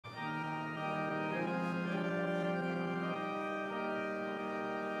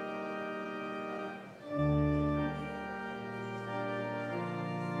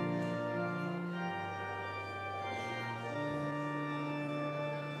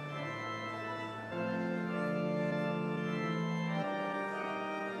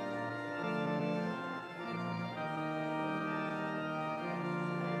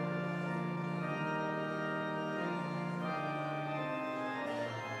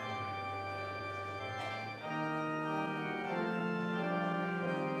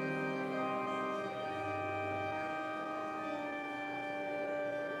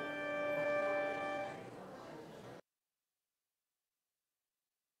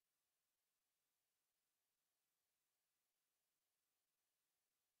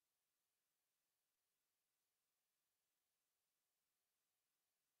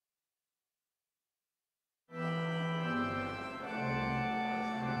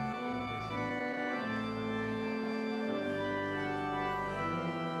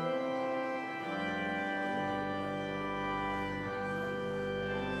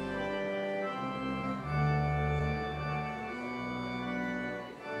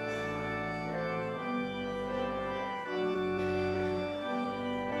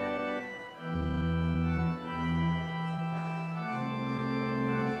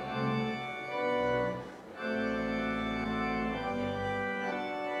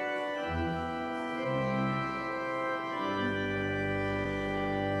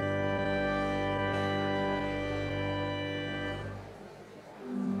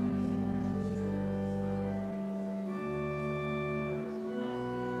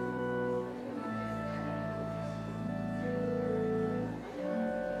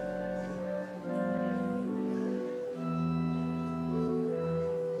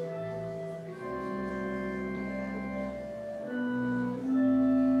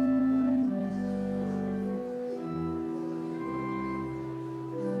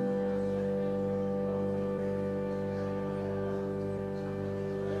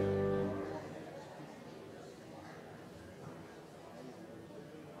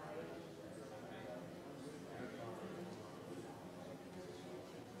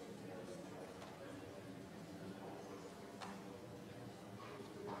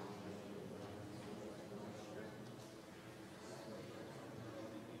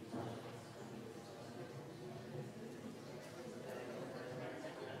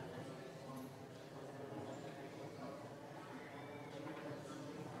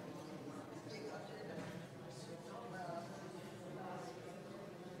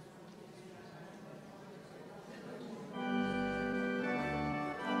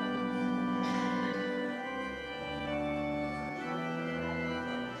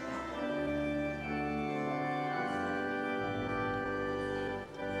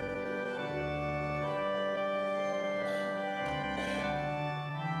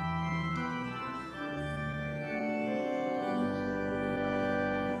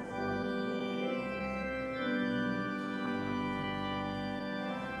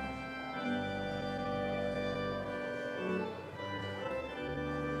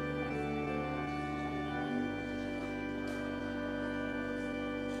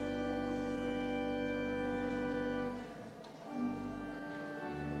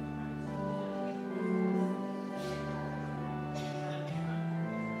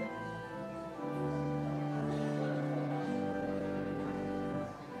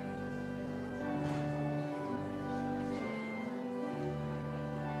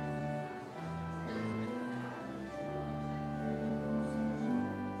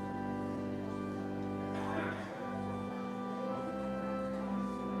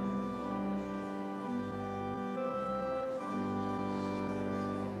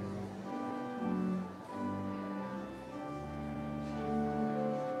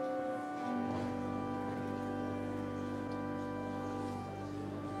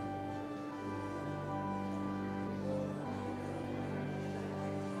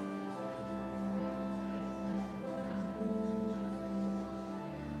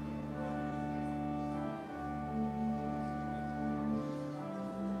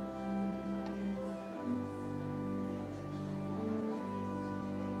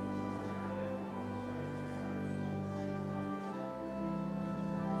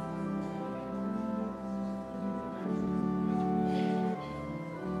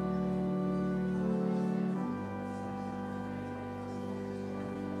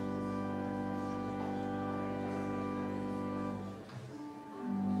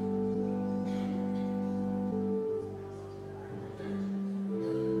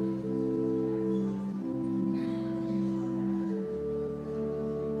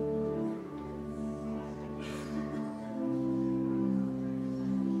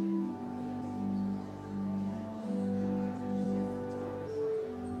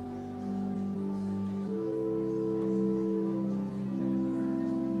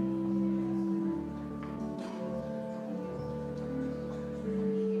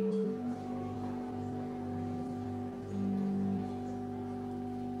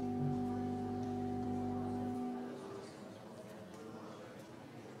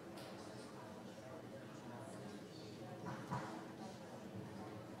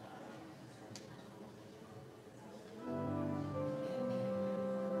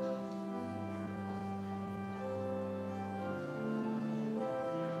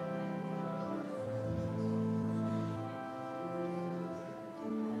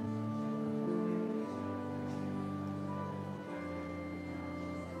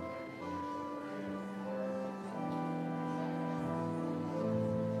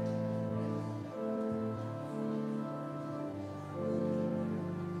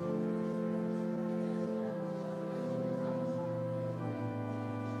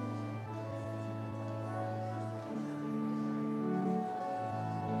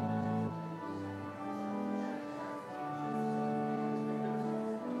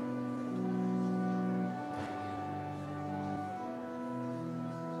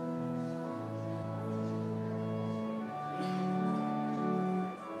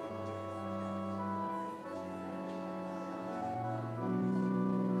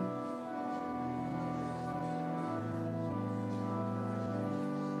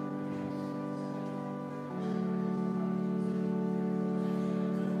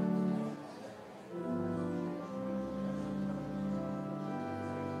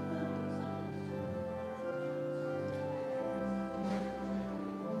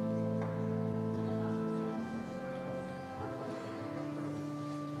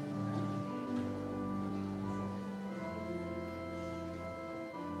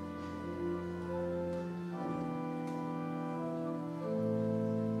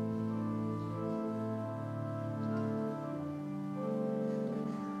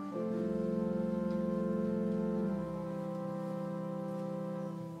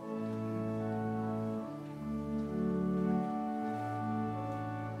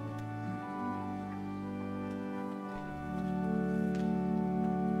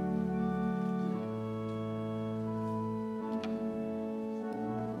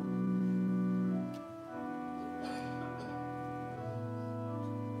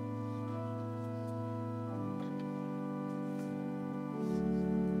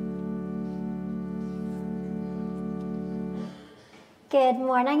Good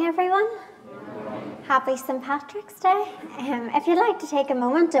morning, everyone. Happy St. Patrick's Day. If you'd like to take a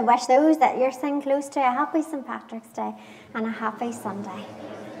moment to wish those that you're sitting close to a happy St. Patrick's Day and a happy Sunday.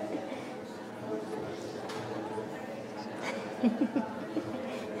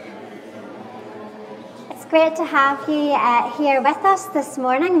 It's great to have you here with us this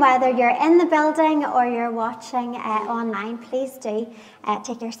morning, whether you're in the building or you're watching online. Please do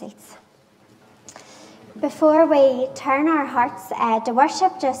take your seats. Before we turn our hearts to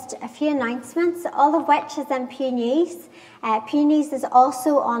worship, just a few announcements, all of which is in Pew News. Pew News is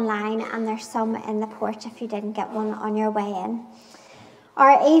also online, and there's some in the porch if you didn't get one on your way in.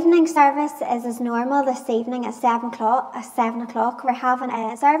 Our evening service is as normal this evening at 7 o'clock. We're having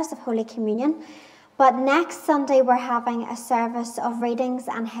a service of Holy Communion, but next Sunday we're having a service of readings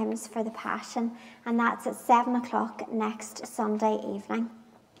and hymns for the Passion, and that's at 7 o'clock next Sunday evening.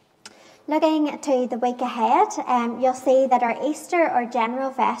 Looking to the week ahead, you'll see that our Easter or General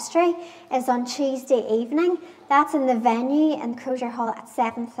Vestry is on Tuesday evening. That's in the venue in Crozier Hall at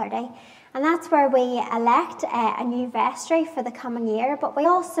 7:30. And that's where we elect a new vestry for the coming year, but we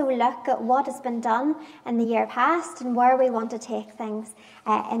also look at what has been done in the year past and where we want to take things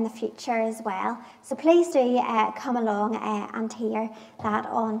in the future as well. So please do come along and hear that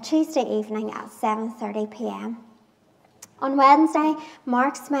on Tuesday evening at 7:30 p.m. On Wednesday,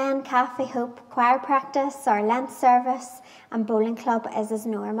 Marksmen, Cafe Hope, choir practice, our Lent service and bowling club is as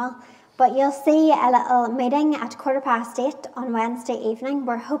normal. But you'll see a little meeting at 8:15 on Wednesday evening.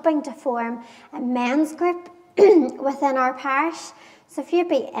 We're hoping to form a men's group within our parish. So if you'd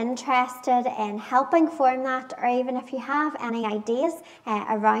be interested in helping form that, or even if you have any ideas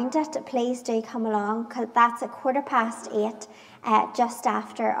around it, please do come along, because that's at 8:15 just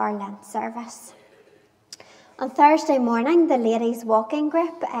after our Lent service. On Thursday morning, the ladies' walking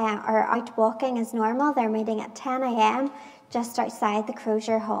group are out walking as normal. They're meeting at 10 a.m. just outside the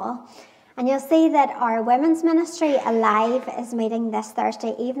Crozier Hall. And you'll see that our women's ministry, Alive, is meeting this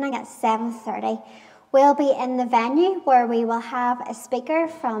Thursday evening at 7:30. We'll be in the venue where we will have a speaker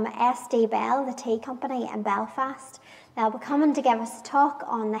from SD Bell, the tea company in Belfast. They'll be coming to give us a talk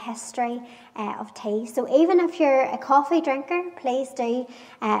on the history of tea. So even if you're a coffee drinker, please do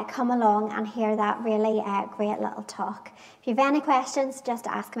come along and hear that really great little talk. If you have any questions, just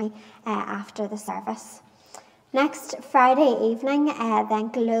ask me after the service. Next Friday evening, then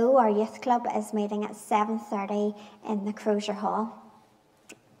Glow, our youth club, is meeting at 7:30 in the Crozier Hall.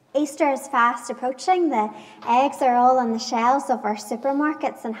 Easter is fast approaching. The eggs are all on the shelves of our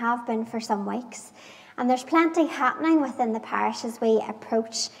supermarkets and have been for some weeks. And there's plenty happening within the parish as we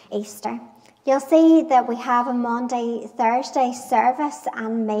approach Easter. You'll see that we have a Monday, Thursday service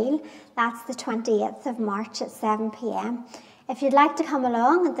and meal. That's the 28th of March at 7 p.m. If you'd like to come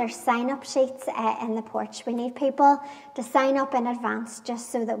along, there's sign-up sheets in the porch. We need people to sign up in advance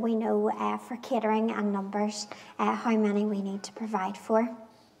just so that we know for catering and numbers how many we need to provide for.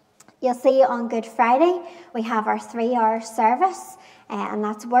 You'll see on Good Friday we have our 3-hour service, and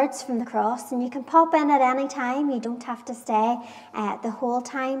that's Words from the Cross, and you can pop in at any time. You don't have to stay the whole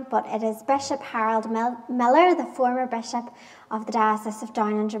time, but it is Bishop Harold Miller, the former Bishop of the Diocese of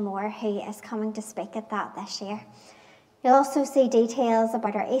Down and Dromore, who is coming to speak at that this year. You'll also see details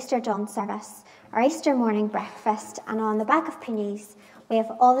about our Easter dawn service, our Easter morning breakfast, and on the back of Pew News we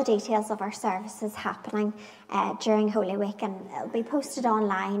have all the details of our services happening during Holy Week, and it'll be posted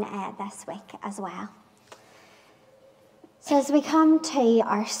online this week as well. So as we come to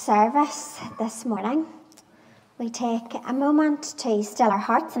our service this morning, we take a moment to still our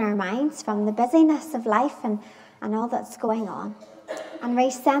hearts and our minds from the busyness of life and all that's going on, and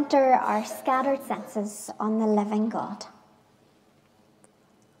recenter our scattered senses on the living God.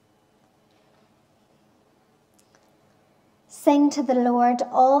 Sing to the Lord,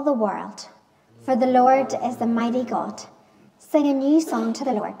 all the world, for the Lord is the mighty God. Sing a new song to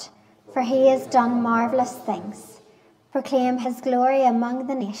the Lord, for he has done marvellous things. Proclaim his glory among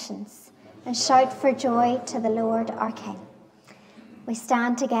the nations, and shout for joy to the Lord our King. We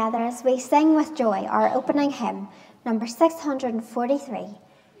stand together as we sing with joy our opening hymn, number 643,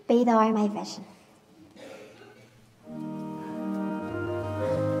 Be Thou My Vision.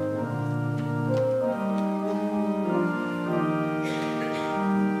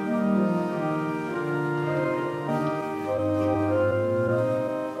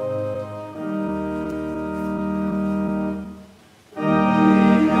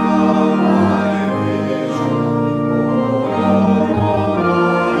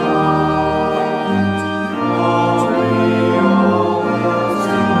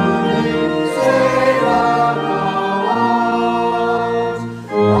 Say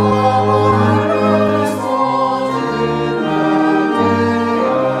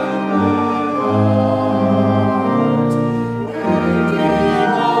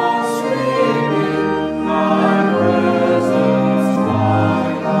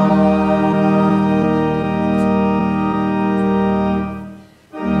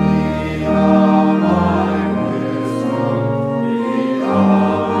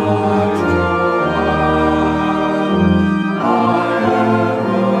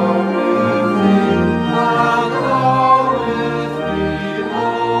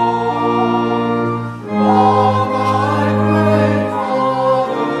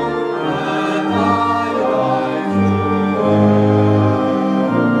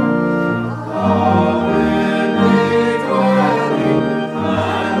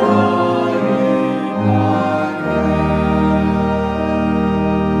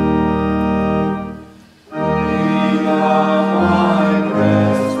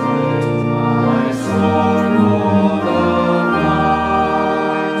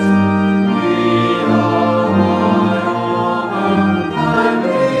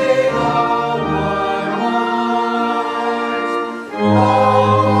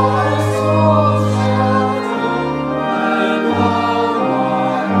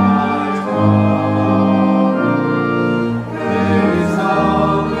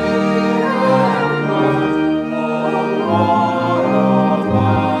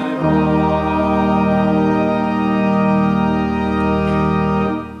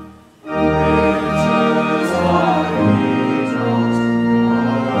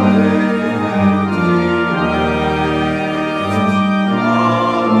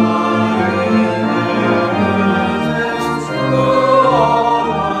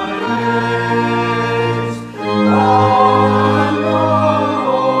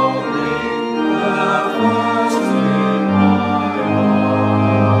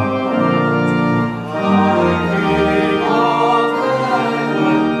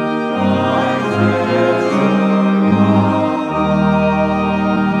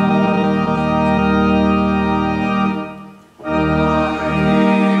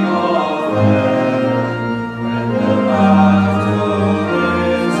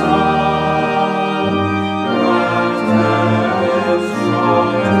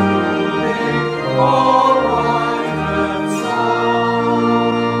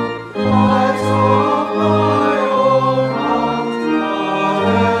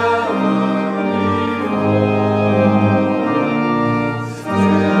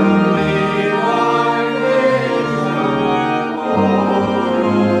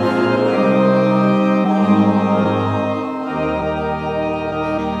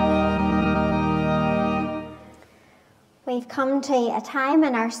come to a time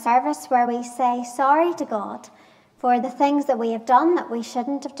in our service where we say sorry to God for the things that we have done that we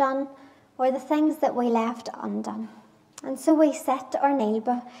shouldn't have done, or the things that we left undone. And so we sit or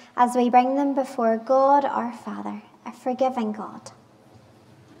kneel as we bring them before God our Father, a forgiving God.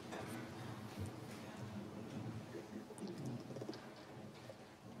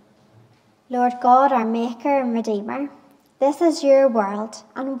 Lord God, our Maker and Redeemer, this is your world,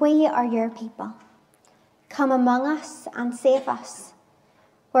 and we are your people. Come among us and save us,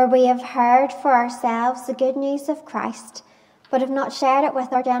 where we have heard for ourselves the good news of Christ, but have not shared it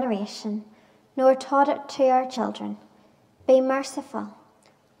with our generation, nor taught it to our children. Be merciful.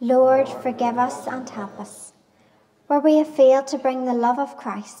 Lord, forgive us and help us. Where we have failed to bring the love of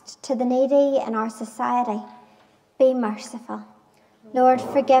Christ to the needy in our society, be merciful. Lord,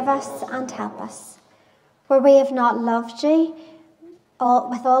 forgive us and help us. Where we have not loved you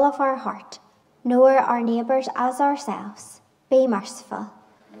with all of our heart, nor our neighbours as ourselves, be merciful.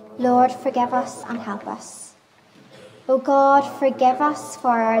 Lord, forgive us and help us. O God, forgive us for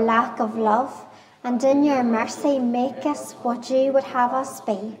our lack of love, and in your mercy make us what you would have us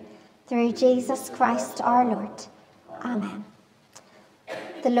be, through Jesus Christ our Lord. Amen.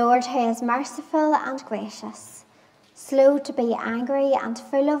 The Lord, who is merciful and gracious, slow to be angry and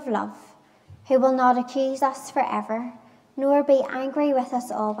full of love, who will not accuse us forever, nor be angry with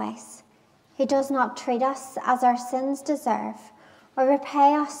us always, who does not treat us as our sins deserve, or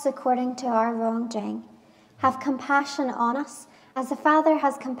repay us according to our wrongdoing, have compassion on us as the Father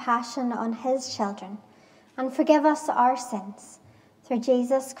has compassion on his children, and forgive us our sins, through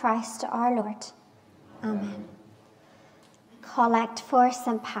Jesus Christ our Lord. Amen. Collect for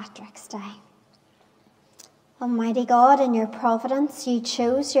St. Patrick's Day. Almighty God, in your providence, you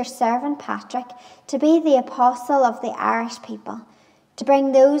chose your servant Patrick to be the apostle of the Irish people, to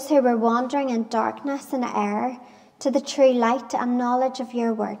bring those who were wandering in darkness and error to the true light and knowledge of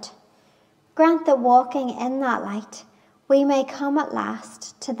your word. Grant that walking in that light, we may come at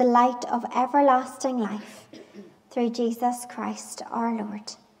last to the light of everlasting life, through Jesus Christ our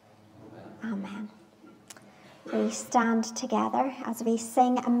Lord. Amen. We stand together as we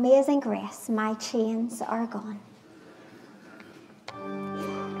sing Amazing Grace, My Chains Are Gone.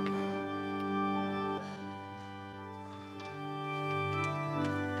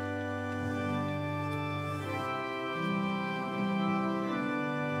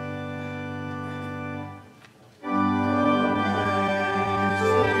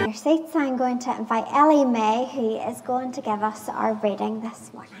 Your seats, I'm going to invite Ellie May, who is going to give us our reading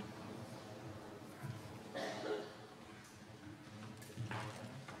this morning.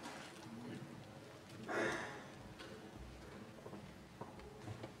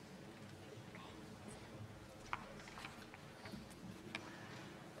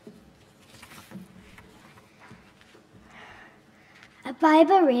 A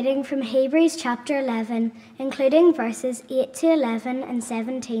Bible reading from Hebrews chapter 11, including verses 8 to 11 and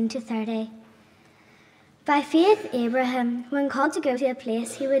 17 to 30. By faith, Abraham, when called to go to a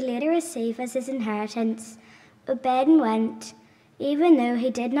place he would later receive as his inheritance, obeyed and went, even though he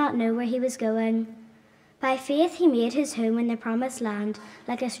did not know where he was going. By faith, he made his home in the promised land,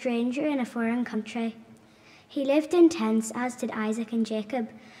 like a stranger in a foreign country. He lived in tents, as did Isaac and Jacob,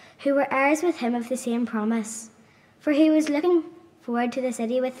 who were heirs with him of the same promise. For he was looking forward to the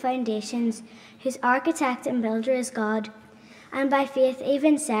city with foundations, whose architect and builder is God. And by faith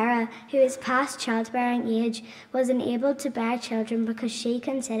even Sarah, who is past childbearing age, was enabled to bear children because she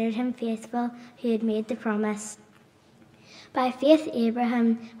considered him faithful who had made the promise. By faith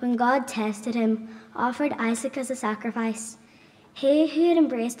Abraham, when God tested him, offered Isaac as a sacrifice. He who had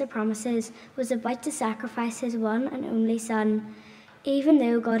embraced the promises was about to sacrifice his one and only son, even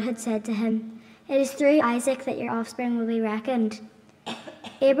though God had said to him, "It is through Isaac that your offspring will be reckoned."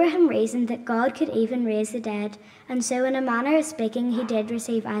 Abraham reasoned that God could even raise the dead, and so in a manner of speaking he did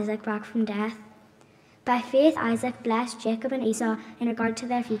receive Isaac back from death. By faith Isaac blessed Jacob and Esau in regard to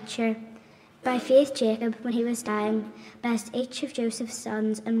their future. By faith Jacob, when he was dying, blessed each of Joseph's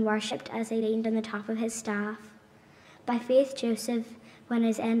sons and worshipped as he leaned on the top of his staff. By faith Joseph, when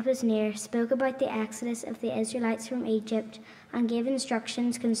his end was near, spoke about the exodus of the Israelites from Egypt and gave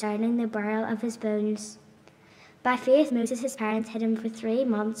instructions concerning the burial of his bones. By faith Moses, his parents, hid him for 3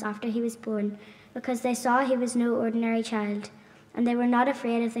 months after he was born, because they saw he was no ordinary child, and they were not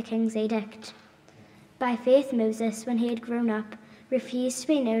afraid of the king's edict. By faith Moses, when he had grown up, refused to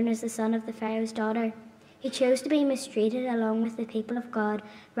be known as the son of the Pharaoh's daughter. He chose to be mistreated along with the people of God,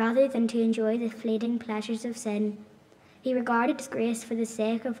 rather than to enjoy the fleeting pleasures of sin. He regarded disgrace for the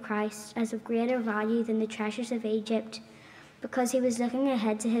sake of Christ as of greater value than the treasures of Egypt, because he was looking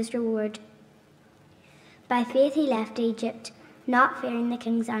ahead to his reward. By faith he left Egypt, not fearing the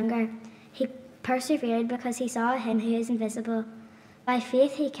king's anger. He persevered because he saw him who is invisible. By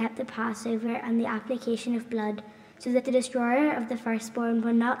faith he kept the Passover and the application of blood, so that the destroyer of the firstborn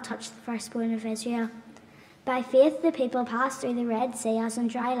would not touch the firstborn of Israel. By faith the people passed through the Red Sea as on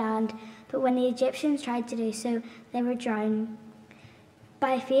dry land, but when the Egyptians tried to do so, they were drowned.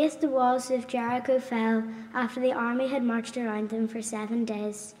 By faith the walls of Jericho fell after the army had marched around them for 7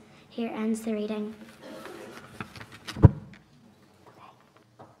 days. Here ends the reading.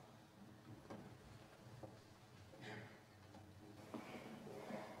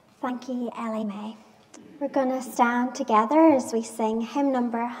 Thank you, Ellie May. We're going to stand together as we sing hymn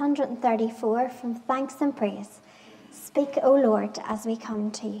number 134 from Thanks and Praise. Speak, O Lord, as we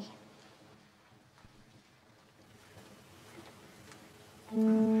come to you.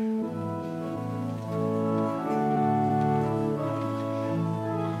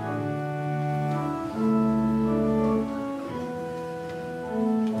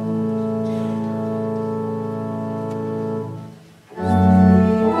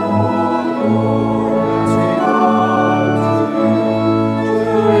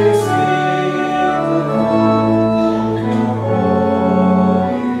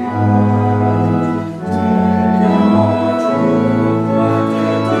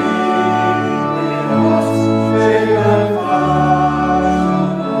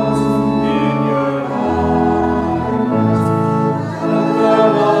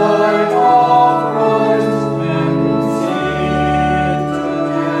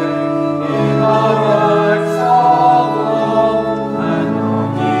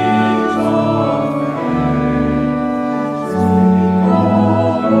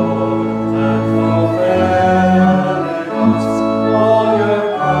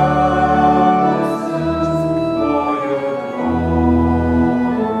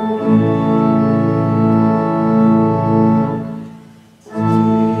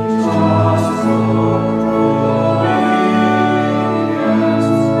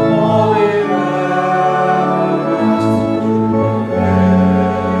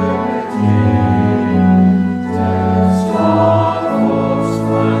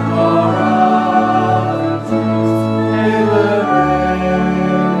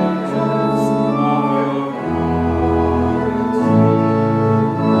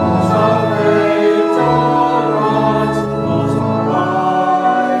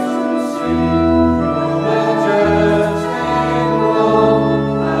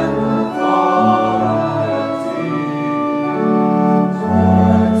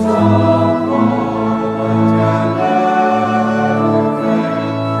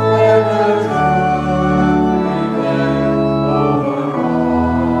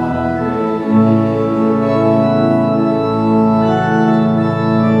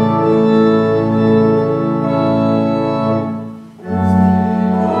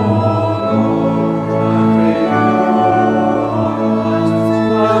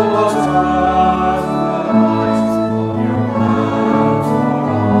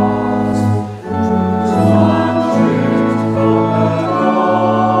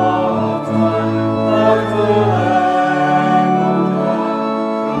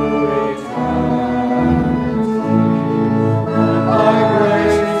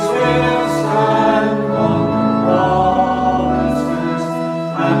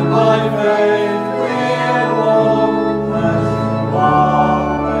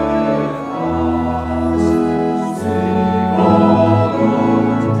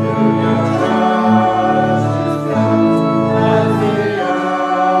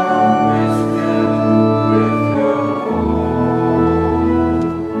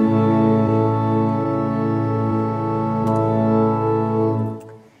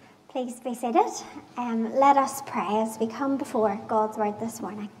 Let us pray as we come before God's word this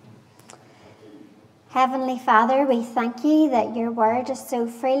morning. Heavenly Father, we thank you that your word is so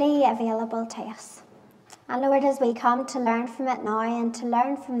freely available to us. And Lord, as we come to learn from it now and to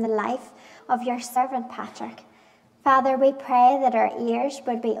learn from the life of your servant Patrick, Father, we pray that our ears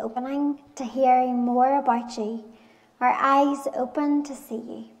would be opening to hearing more about you, our eyes open to see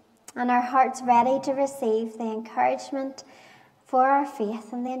you, and our hearts ready to receive the encouragement for our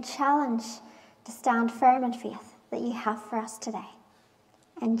faith and the challenge to stand firm in faith that you have for us today.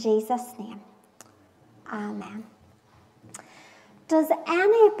 In Jesus' name, amen. Does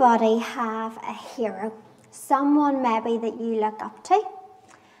anybody have a hero? Someone maybe that you look up to?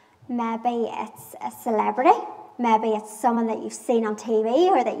 Maybe it's a celebrity. Maybe it's someone that you've seen on TV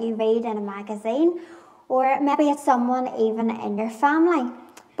or that you read in a magazine. Or maybe it's someone even in your family.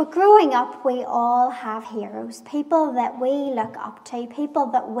 But growing up, we all have heroes, people that we look up to, people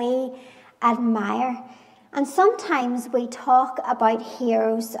that we admire. And sometimes we talk about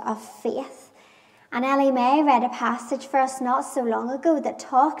heroes of faith. And Ellie May read a passage for us not so long ago that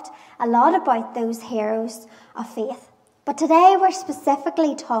talked a lot about those heroes of faith. But today we're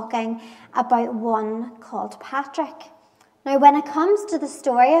specifically talking about one called Patrick. Now, when it comes to the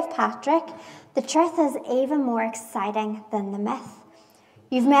story of Patrick, the truth is even more exciting than the myth.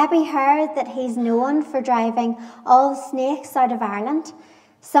 You've maybe heard that he's known for driving all the snakes out of Ireland.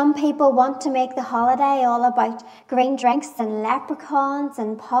 Some people want to make the holiday all about green drinks and leprechauns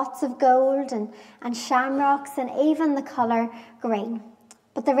and pots of gold and shamrocks and even the colour green.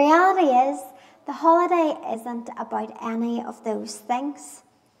 But the reality is, the holiday isn't about any of those things.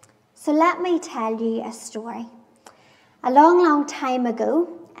 So let me tell you a story. A long, long time ago,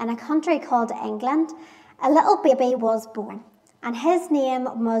 in a country called England, a little baby was born, and his name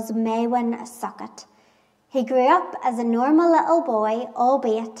was Maewyn Suckett. He grew up as a normal little boy,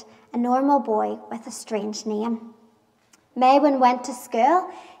 albeit a normal boy with a strange name. Maewyn went to school,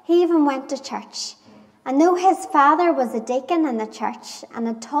 he even went to church. And though his father was a deacon in the church and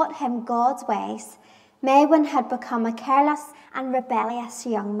had taught him God's ways, Maewyn had become a careless and rebellious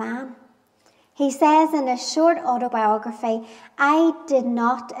young man. He says in his short autobiography, "I did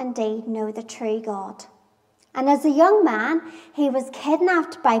not indeed know the true God." And as a young man, he was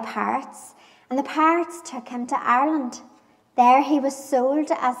kidnapped by pirates, and the pirates took him to Ireland. There he was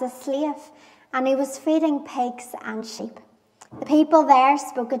sold as a slave, and he was feeding pigs and sheep. The people there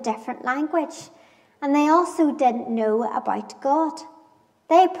spoke a different language, and they also didn't know about God.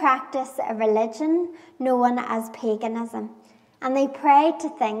 They practiced a religion known as paganism, and they prayed to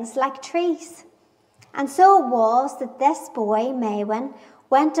things like trees. And so it was that this boy, Maewyn,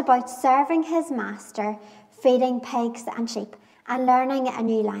 went about serving his master, feeding pigs and sheep, and learning a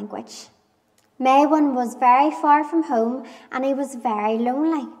new language. Maewyn was very far from home, and he was very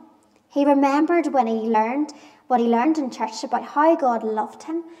lonely. He remembered when he learned what he learned in church about how God loved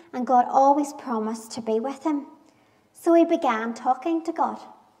him, and God always promised to be with him. So he began talking to God.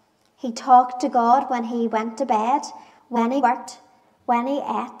 He talked to God when he went to bed, when he worked, when he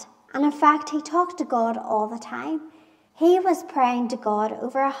ate, and in fact he talked to God all the time. He was praying to God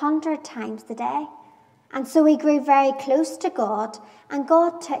over 100 times a day. And so he grew very close to God, and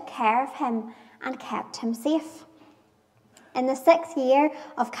God took care of him and kept him safe. In the 6th year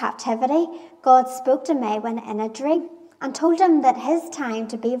of captivity, God spoke to Maewyn in a dream and told him that his time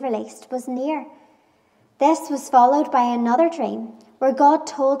to be released was near. This was followed by another dream where God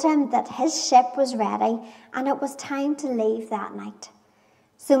told him that his ship was ready and it was time to leave that night.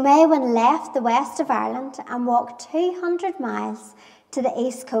 So Maewyn left the west of Ireland and walked 200 miles to the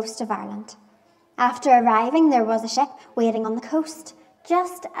east coast of Ireland. After arriving, there was a ship waiting on the coast,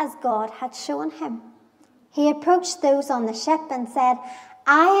 just as God had shown him. He approached those on the ship and said,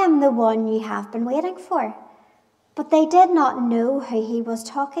 "I am the one you have been waiting for." But they did not know who he was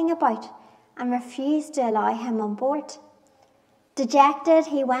talking about and refused to allow him on board. Dejected,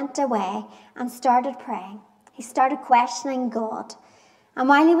 he went away and started praying. He started questioning God. And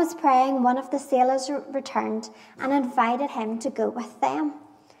while he was praying, one of the sailors returned and invited him to go with them.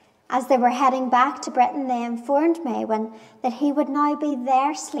 As they were heading back to Britain, they informed Maewyn that he would now be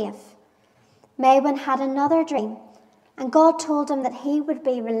their slave. Maewyn had another dream, and God told him that he would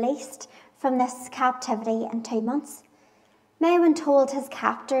be released from this captivity in 2 months. Maewyn told his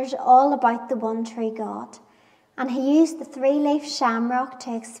captors all about the one true God, and he used the 3-leaf shamrock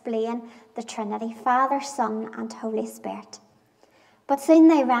to explain the Trinity, Father, Son, and Holy Spirit. But soon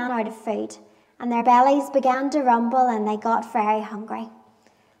they ran out of food, and their bellies began to rumble, and they got very hungry.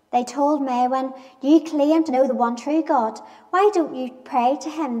 They told Maewyn, "You claim to know the one true God. Why don't you pray to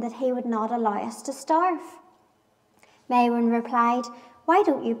him that he would not allow us to starve?" Maewyn replied, "Why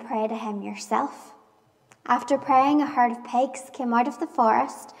don't you pray to him yourself?" After praying, a herd of pigs came out of the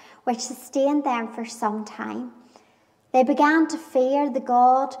forest, which sustained them for some time. They began to fear the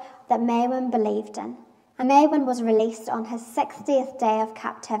God that Maewyn believed in, and Maewyn was released on his 60th day of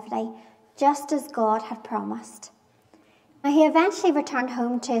captivity, just as God had promised. Now, he eventually returned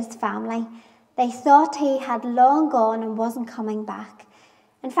home to his family. They thought he had long gone and wasn't coming back.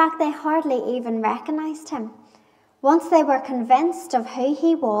 In fact, they hardly even recognised him. Once they were convinced of who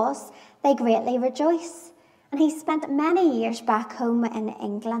he was, they greatly rejoiced, and he spent many years back home in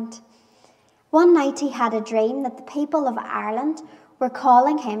England. One night he had a dream that the people of Ireland were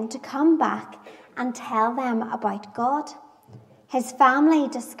calling him to come back and tell them about God. His family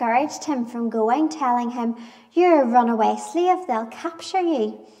discouraged him from going, telling him, "You're a runaway slave, they'll capture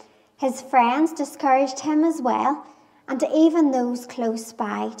you." His friends discouraged him as well, and even those close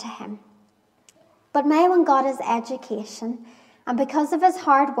by to him. But Maewyn got his education, and because of his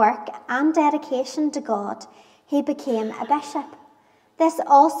hard work and dedication to God, he became a bishop. This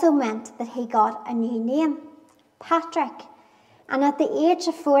also meant that he got a new name, Patrick, and at the age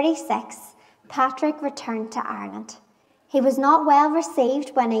of 46, Patrick returned to Ireland. He was not well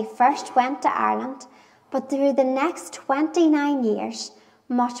received when he first went to Ireland, but through the next 29 years,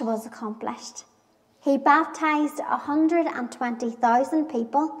 much was accomplished. He baptised 120,000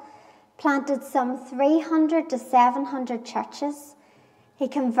 people, planted some 300 to 700 churches. He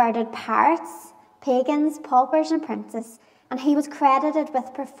converted pirates, pagans, paupers and princes, and he was credited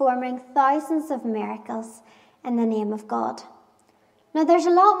with performing thousands of miracles in the name of God. Now, there's a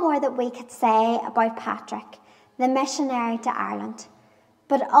lot more that we could say about Patrick, the missionary to Ireland,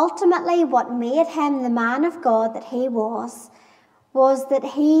 but ultimately what made him the man of God that he was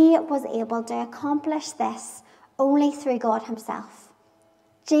that he was able to accomplish this only through God himself.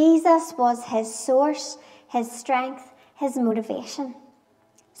 Jesus was his source, his strength, his motivation.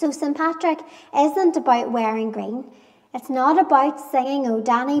 So St. Patrick isn't about wearing green. It's not about singing "Oh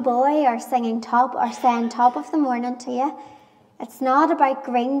Danny Boy" or saying top of the morning to you. It's not about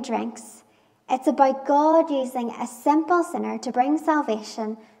green drinks. It's about God using a simple sinner to bring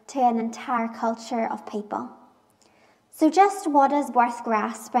salvation to an entire culture of people. So just what is worth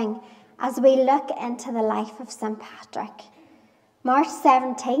grasping as we look into the life of St. Patrick? March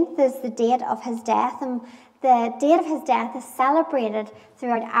 17th is the date of his death, and the date of his death is celebrated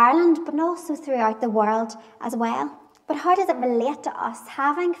throughout Ireland, but also throughout the world as well. But how does it relate to us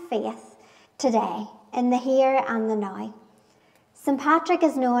having faith today, in the here and the now? St. Patrick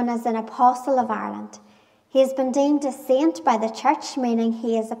is known as an apostle of Ireland. He has been deemed a saint by the church, meaning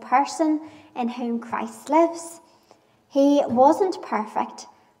he is a person in whom Christ lives. He wasn't perfect,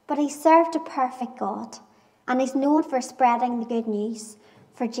 but he served a perfect God, and he's known for spreading the good news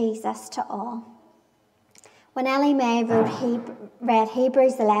for Jesus to all. When Ellie May read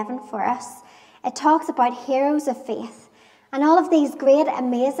Hebrews 11 for us, it talks about heroes of faith and all of these great,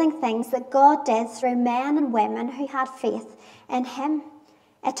 amazing things that God did through men and women who had faith in him.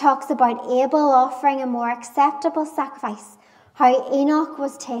 It talks about Abel offering a more acceptable sacrifice, how Enoch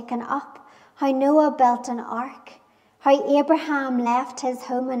was taken up, how Noah built an ark, how Abraham left his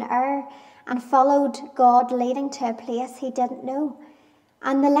home in Ur and followed God, leading to a place he didn't know.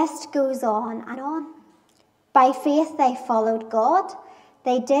 And the list goes on and on. By faith they followed God,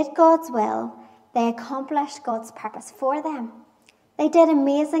 they did God's will, they accomplished God's purpose for them. They did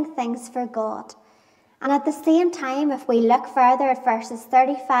amazing things for God. And at the same time, if we look further at verses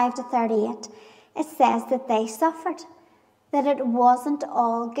 35 to 38, it says that they suffered, that it wasn't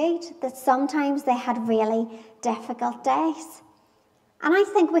all good, that sometimes they had really difficult days. And I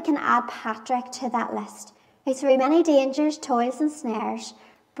think we can add Patrick to that list, who through many dangers, toils and snares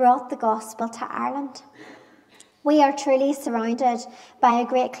brought the gospel to Ireland. We are truly surrounded by a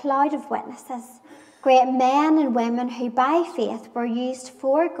great cloud of witnesses, great men and women who by faith were used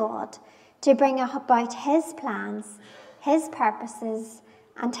for God to bring about his plans, his purposes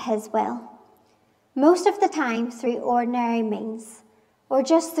and his will. Most of the time through ordinary means, or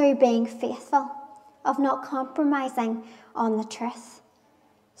just through being faithful, of not compromising on the truth.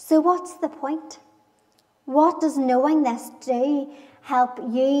 So what's the point? What does knowing this do help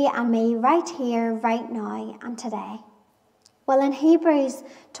you and me right here, right now and today? Well, in Hebrews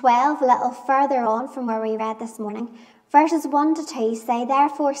 12, a little further on from where we read this morning, verses 1 to 2 say,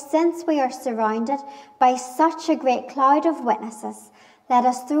 "Therefore, since we are surrounded by such a great cloud of witnesses, let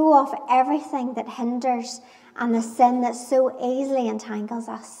us throw off everything that hinders and the sin that so easily entangles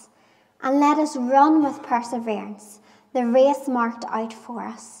us. And let us run with perseverance the race marked out for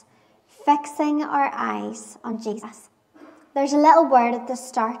us, fixing our eyes on Jesus." There's a little word at the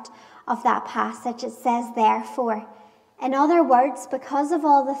start of that passage. It says, "therefore." In other words, because of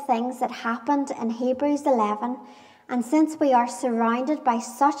all the things that happened in Hebrews 11, and since we are surrounded by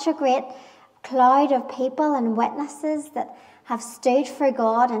such a great cloud of people and witnesses that have stood for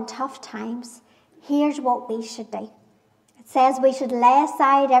God in tough times, here's what we should do. It says we should lay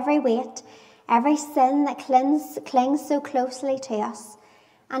aside every weight, every sin that clings so closely to us,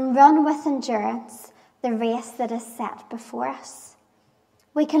 and run with endurance the race that is set before us.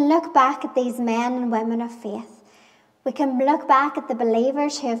 We can look back at these men and women of faith. We can look back at the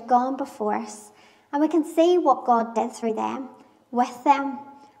believers who have gone before us, and we can see what God did through them, with them,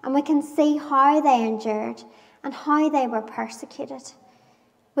 and we can see how they endured and how they were persecuted.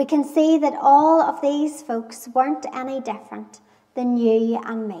 We can see that all of these folks weren't any different than you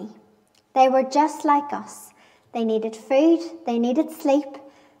and me. They were just like us. They needed food, they needed sleep,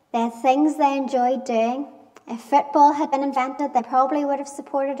 they had things they enjoyed doing. If football had been invented, they probably would have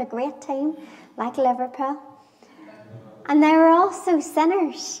supported a great team like Liverpool. And they were also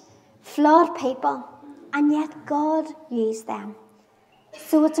sinners, flawed people, and yet God used them.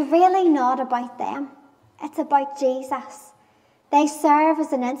 So it's really not about them, it's about Jesus. They serve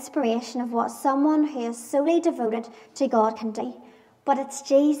as an inspiration of what someone who is solely devoted to God can do, but it's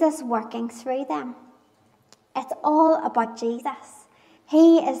Jesus working through them. It's all about Jesus.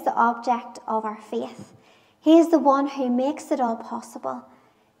 He is the object of our faith. He is the one who makes it all possible.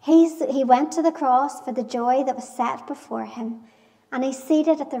 He went to the cross for the joy that was set before him, and he's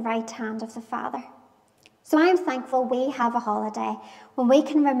seated at the right hand of the Father. So I'm thankful we have a holiday when we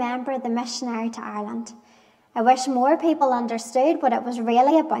can remember the missionary to Ireland. I wish more people understood what it was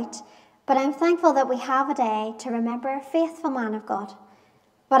really about, but I'm thankful that we have a day to remember a faithful man of God.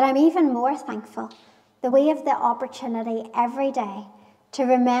 But I'm even more thankful that we have the opportunity every day to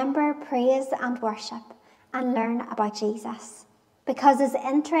remember, praise and worship and learn about Jesus. Because as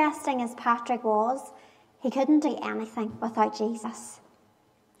interesting as Patrick was, he couldn't do anything without Jesus.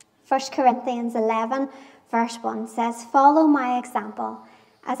 1 Corinthians 11 verse 1 says, "Follow my example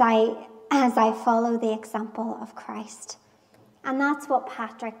as I follow the example of Christ." And that's what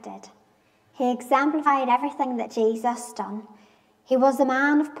Patrick did. He exemplified everything that Jesus done. He was a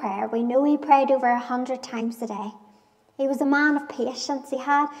man of prayer. We know he prayed over 100 times a day. He was a man of patience. He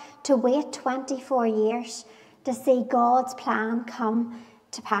had to wait 24 years to see God's plan come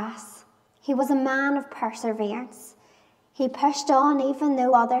to pass. He was a man of perseverance. He pushed on even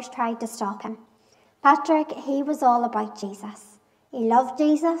though others tried to stop him. Patrick, he was all about Jesus. He loved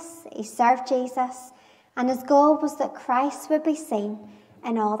Jesus, he served Jesus, and his goal was that Christ would be seen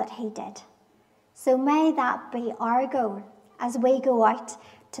in all that he did. So may that be our goal as we go out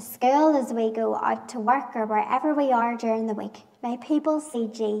to school, as we go out to work, or wherever we are during the week. May people see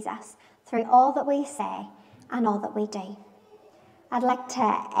Jesus through all that we say and all that we do. I'd like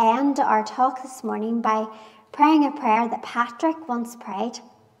to end our talk this morning by praying a prayer that Patrick once prayed,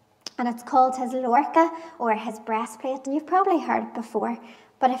 and it's called his lorca, or his breastplate, and you've probably heard it before,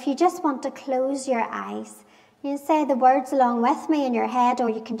 but if you just want to close your eyes, you can say the words along with me in your head, or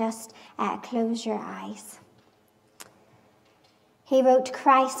you can just close your eyes. He wrote,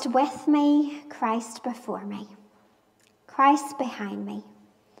 "Christ with me, Christ before me, Christ behind me,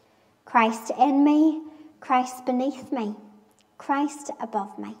 Christ in me, Christ beneath me, Christ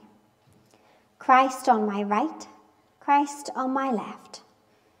above me, Christ on my right, Christ on my left,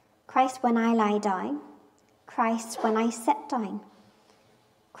 Christ when I lie down, Christ when I sit down,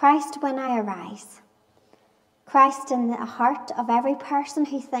 Christ when I arise, Christ in the heart of every person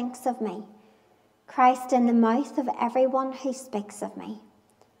who thinks of me, Christ in the mouth of everyone who speaks of me,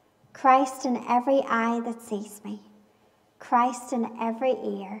 Christ in every eye that sees me, Christ in every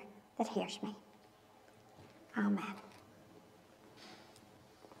ear that hears me." Amen.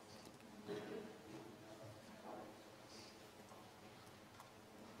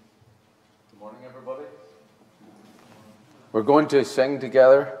 Good morning, everybody. We're going to sing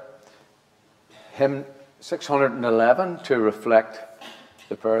together hymn 611 to reflect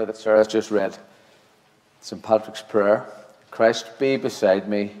the prayer that Sarah's just read. St. Patrick's Prayer. Christ be beside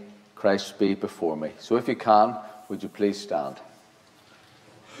me, Christ be before me. So if you can, would you please stand?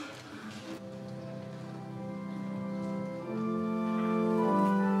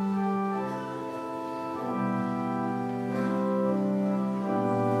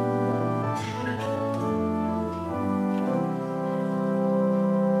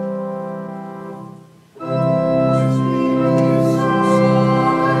 Oh,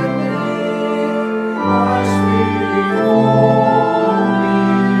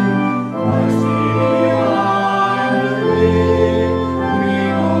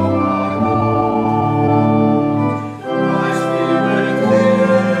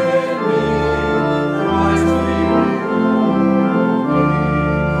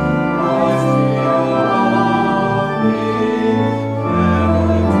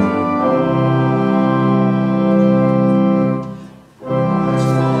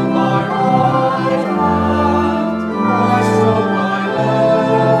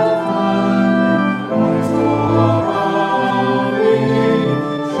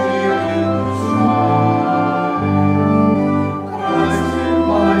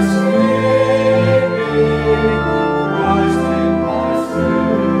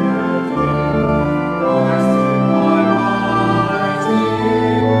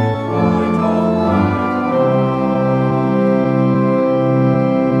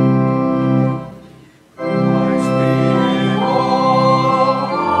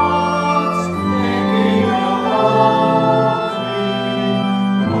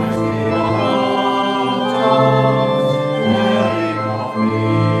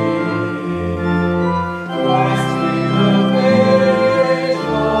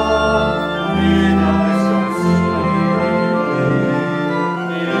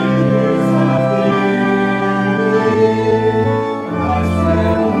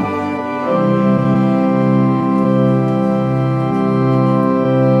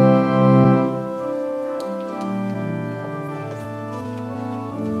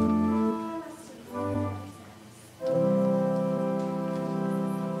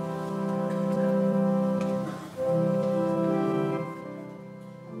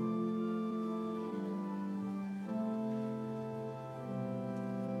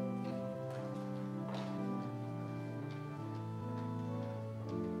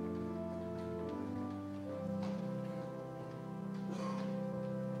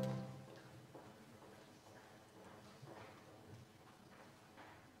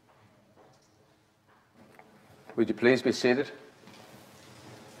 Would you please be seated?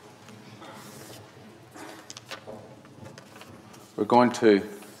 We're going to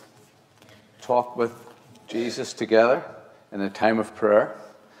talk with Jesus together in a time of prayer.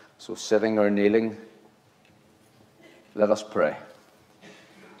 So sitting or kneeling, let us pray.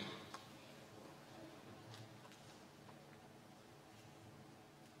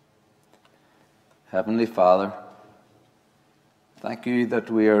 Heavenly Father, thank you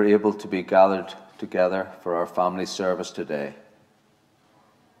that we are able to be gathered together for our family service today.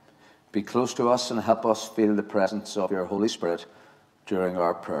 Be close to us and help us feel the presence of your Holy Spirit during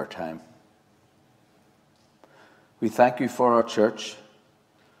our prayer time. We thank you for our church,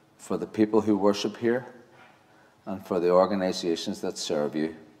 for the people who worship here, and for the organizations that serve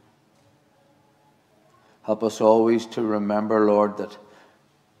you. Help us always to remember, Lord, that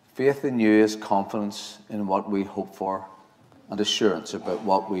faith in you is confidence in what we hope for and assurance about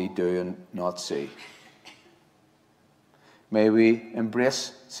what we do and not see. May we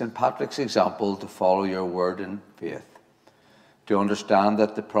embrace St. Patrick's example to follow your word in faith, to understand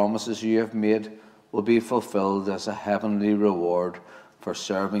that the promises you have made will be fulfilled as a heavenly reward for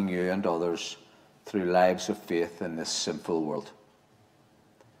serving you and others through lives of faith in this sinful world.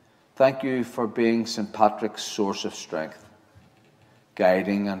 Thank you for being St. Patrick's source of strength,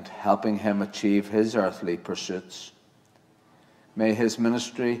 guiding and helping him achieve his earthly pursuits. May his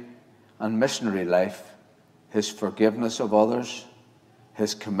ministry and missionary life, his forgiveness of others,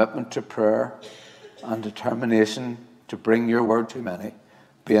 his commitment to prayer and determination to bring your word to many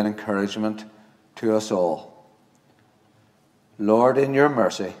be an encouragement to us all. Lord, in your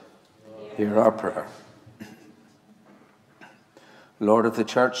mercy, hear our prayer. Lord of the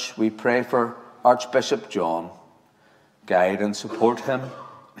Church, we pray for Archbishop John. Guide and support him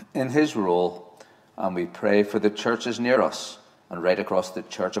in his role, and we pray for the churches near us and right across the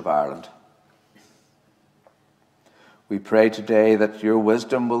Church of Ireland. We pray today that your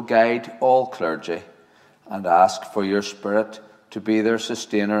wisdom will guide all clergy and ask for your Spirit to be their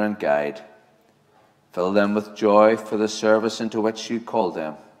sustainer and guide. Fill them with joy for the service into which you called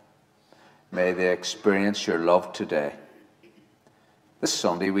them. May they experience your love today. This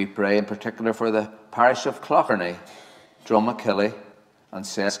Sunday we pray in particular for the parish of Clocherney, Drumachilly and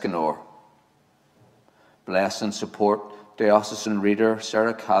Seskinore. Bless and support Diocesan Reader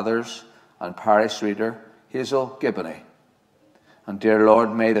Sarah Cathers and Parish Reader Hazel Gibbony. And dear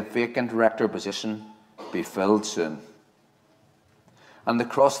Lord, may the vacant rector position be filled soon. And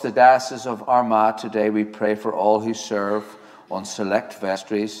across the diocese of Armagh today we pray for all who serve on select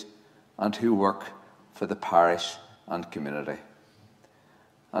vestries and who work for the parish and community.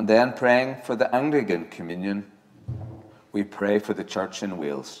 And then praying for the Anglican Communion, we pray for the Church in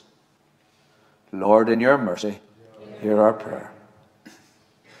Wales. Lord, in your mercy, hear our prayer.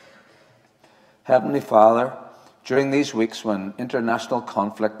 Heavenly Father, during these weeks when international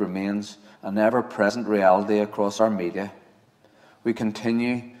conflict remains an ever-present reality across our media, we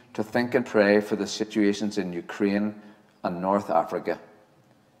continue to think and pray for the situations in Ukraine and North Africa.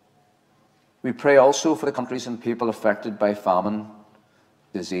 We pray also for the countries and people affected by famine,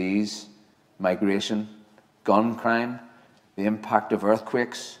 disease, migration, gun crime, the impact of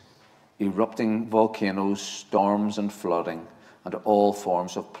earthquakes, erupting volcanoes, storms and flooding, and all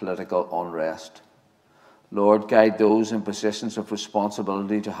forms of political unrest. Lord, guide those in positions of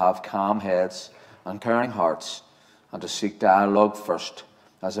responsibility to have calm heads and caring hearts, and to seek dialogue first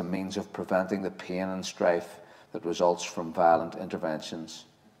as a means of preventing the pain and strife that results from violent interventions.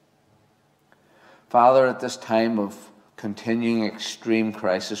 Father, at this time of continuing extreme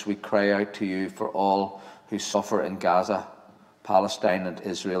crisis, we cry out to you for all who suffer in Gaza, Palestine and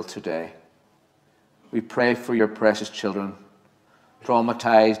Israel today. We pray for your precious children,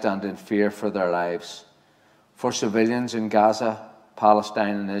 traumatized and in fear for their lives, for civilians in Gaza,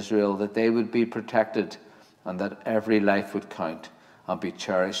 Palestine and Israel, that they would be protected and that every life would count and be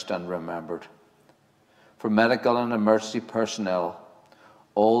cherished and remembered. For medical and emergency personnel,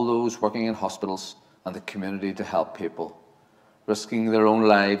 all those working in hospitals and the community to help people, risking their own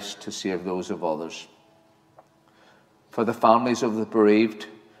lives to save those of others. For the families of the bereaved,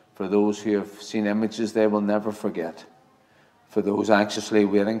 for those who have seen images they will never forget, for those anxiously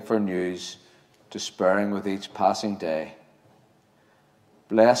waiting for news, despairing with each passing day.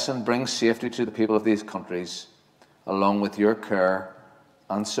 Bless and bring safety to the people of these countries, along with your care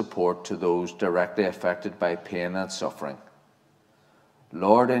and support to those directly affected by pain and suffering.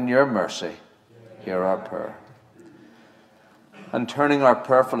 Lord, in your mercy, hear our prayer. And turning our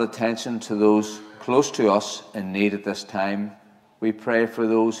prayerful attention to those close to us in need at this time, we pray for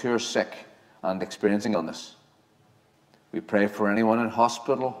those who are sick and experiencing illness. We pray for anyone in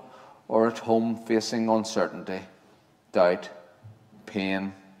hospital or at home facing uncertainty, doubt,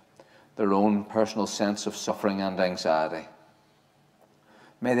 pain, their own personal sense of suffering and anxiety.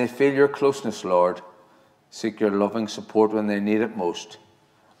 May they feel your closeness, Lord, seek your loving support when they need it most,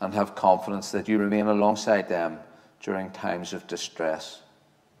 and have confidence that you remain alongside them during times of distress.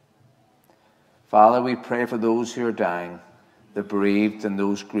 Father, we pray for those who are dying, the bereaved and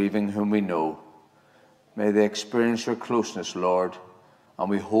those grieving whom we know. May they experience your closeness, Lord, and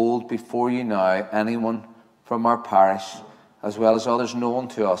we hold before you now anyone from our parish, as well as others known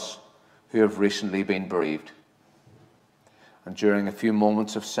to us, who have recently been bereaved. And during a few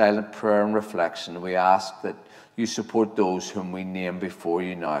moments of silent prayer and reflection, we ask that you support those whom we name before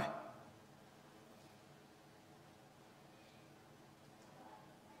you now.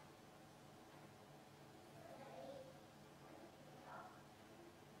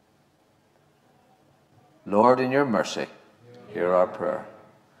 Lord, in your mercy, hear our prayer.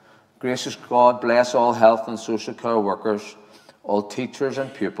 Gracious God, bless all health and social care workers, all teachers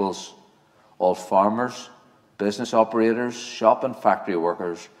and pupils, all farmers, business operators, shop and factory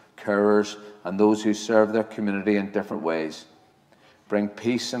workers, carers, and those who serve their community in different ways. Bring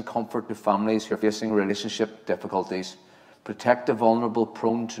peace and comfort to families who are facing relationship difficulties. Protect the vulnerable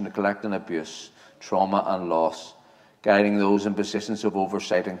prone to neglect and abuse, trauma and loss, guiding those in positions of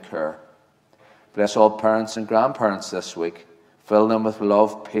oversight and care. Bless all parents and grandparents this week. Fill them with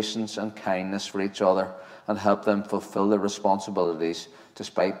love, patience, and kindness for each other, and help them fulfill their responsibilities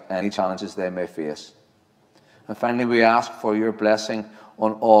despite any challenges they may face. And finally, we ask for your blessing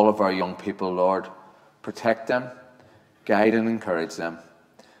on all of our young people, Lord. Protect them, guide and encourage them.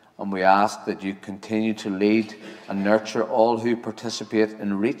 And we ask that you continue to lead and nurture all who participate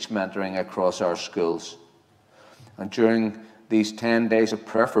in Reach mentoring across our schools. And during these 10 days of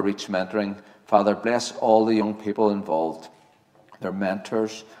prayer for Reach mentoring, Father, bless all the young people involved, their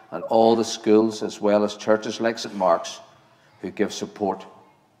mentors, and all the schools, as well as churches like St. Mark's, who give support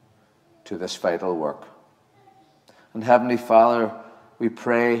to this vital work. And Heavenly Father, we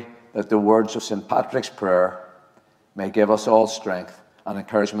pray that the words of St. Patrick's prayer may give us all strength and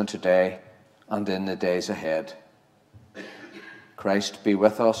encouragement today and in the days ahead. Christ be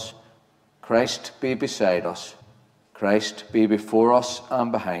with us. Christ be beside us. Christ be before us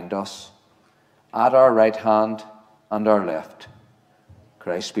and behind us, at our right hand and our left.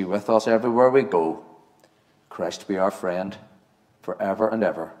 Christ be with us everywhere we go. Christ be our friend forever and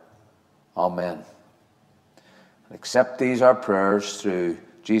ever. Amen. Accept these our prayers through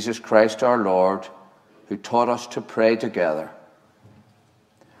Jesus Christ our Lord, who taught us to pray together.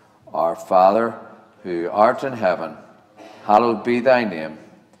 Our Father, who art in heaven, hallowed be thy name.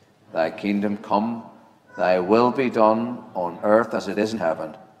 Thy kingdom come, thy will be done on earth as it is in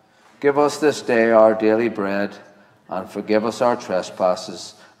heaven. Give us this day our daily bread, and forgive us our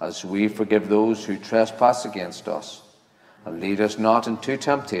trespasses, as we forgive those who trespass against us. And lead us not into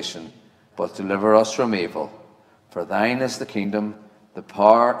temptation, but deliver us from evil. For thine is the kingdom, the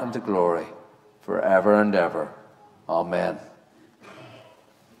power, and the glory, forever and ever. Amen.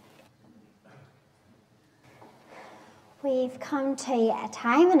 We've come to a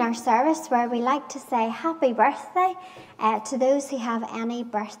time in our service where we like to say happy birthday to those who have any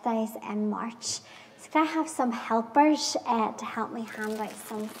birthdays in March. So can I have some helpers to help me hand out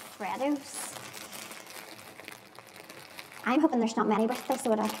some Freddos? I'm hoping there's not many birthdays so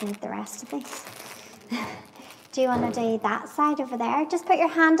that I can eat the rest of these. Do you want to do that side over there? Just put your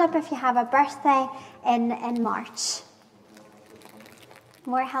hand up if you have a birthday in March.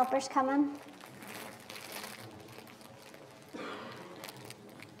 More helpers coming.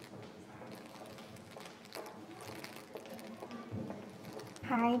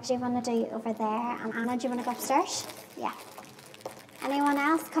 Harry, do you want to do over there? And Anna, do you want to go upstairs? Yeah. Anyone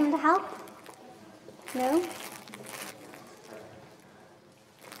else coming to help? No?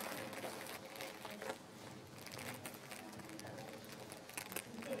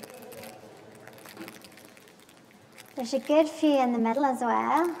 There's a good few in the middle as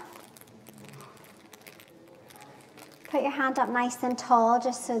well. Put your hand up nice and tall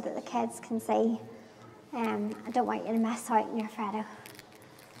just so that the kids can see. I don't want you to miss out on your Freddo.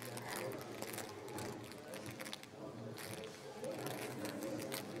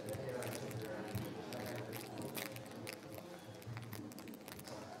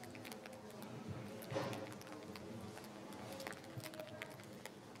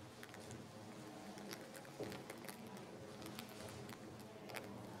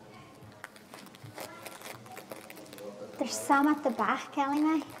 There's some at the back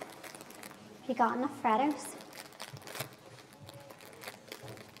anyway. Have you got enough Freddos?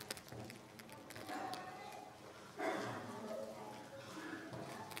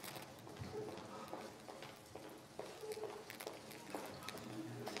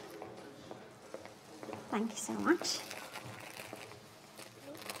 Thank you so much.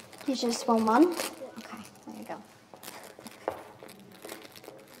 You just want one? Okay, there you go.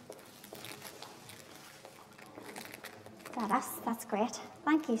 Is that us? That's great.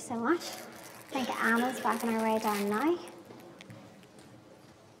 Thank you so much. I think Anna's back on her way down now.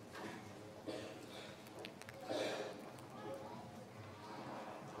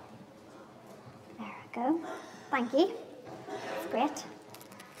 There we go. Thank you. That's great.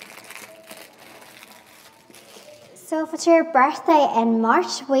 So if it's your birthday in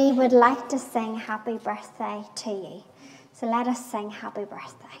March, we would like to sing happy birthday to you. So let us sing happy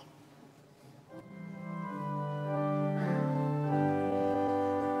birthday.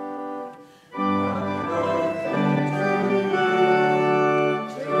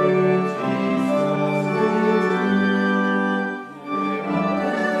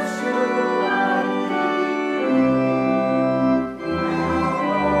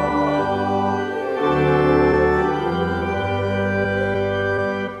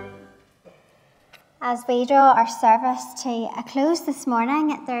 As we draw our service to a close this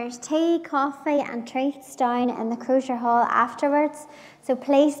morning, there's tea, coffee and treats down in the Crozier Hall afterwards. So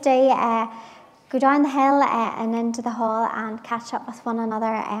please do go down the hill and into the hall and catch up with one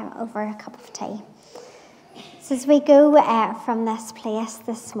another over a cup of tea. So as we go from this place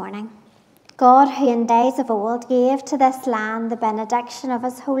this morning, God, who in days of old gave to this land the benediction of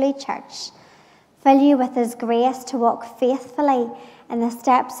his holy church, fill you with his grace to walk faithfully in the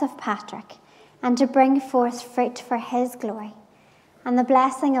steps of Patrick, and to bring forth fruit for his glory. And the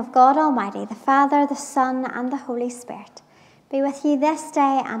blessing of God Almighty, the Father, the Son, and the Holy Spirit be with you this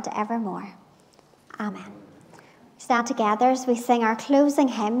day and evermore. Amen. We stand together as we sing our closing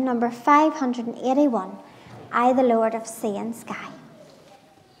hymn, number 581, I the Lord of Sea and Sky.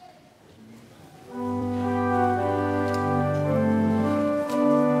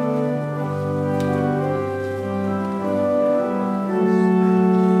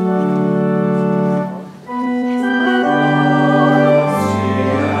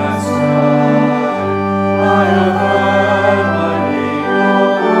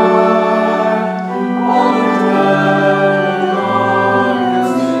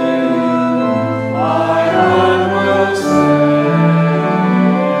 I will sing.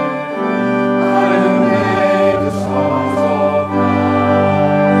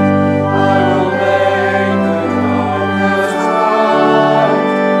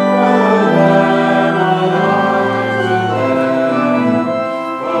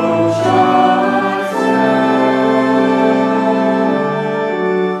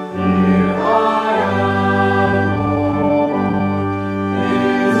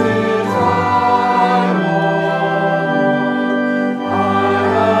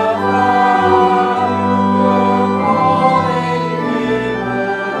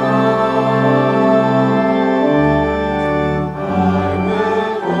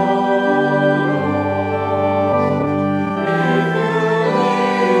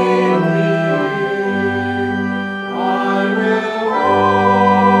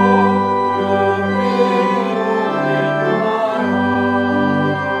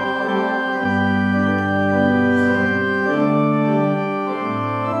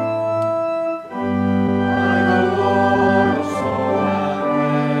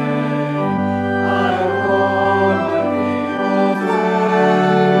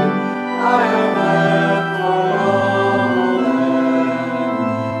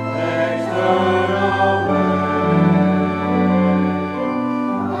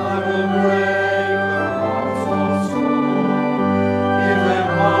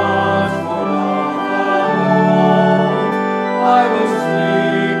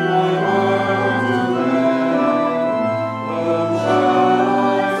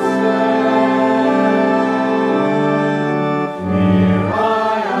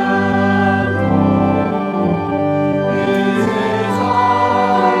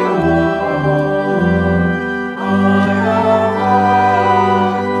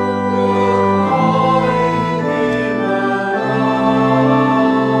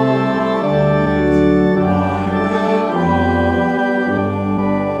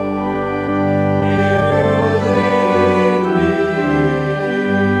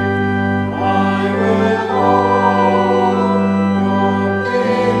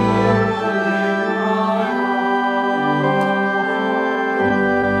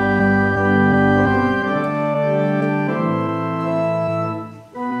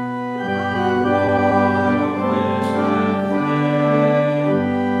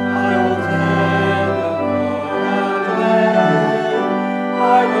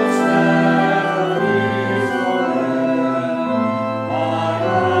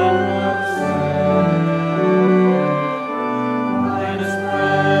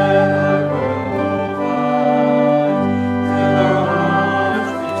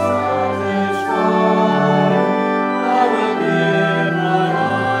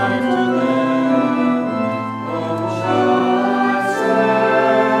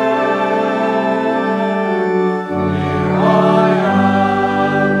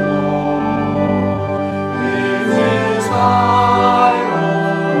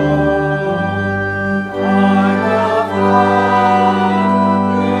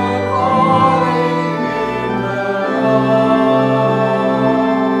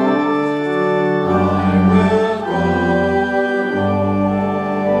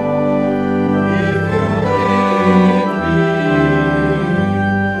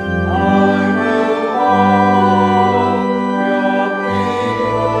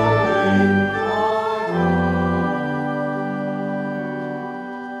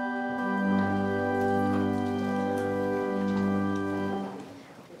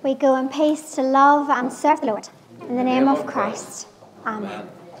 We go in peace to love and serve the Lord. In the name of Christ. Amen.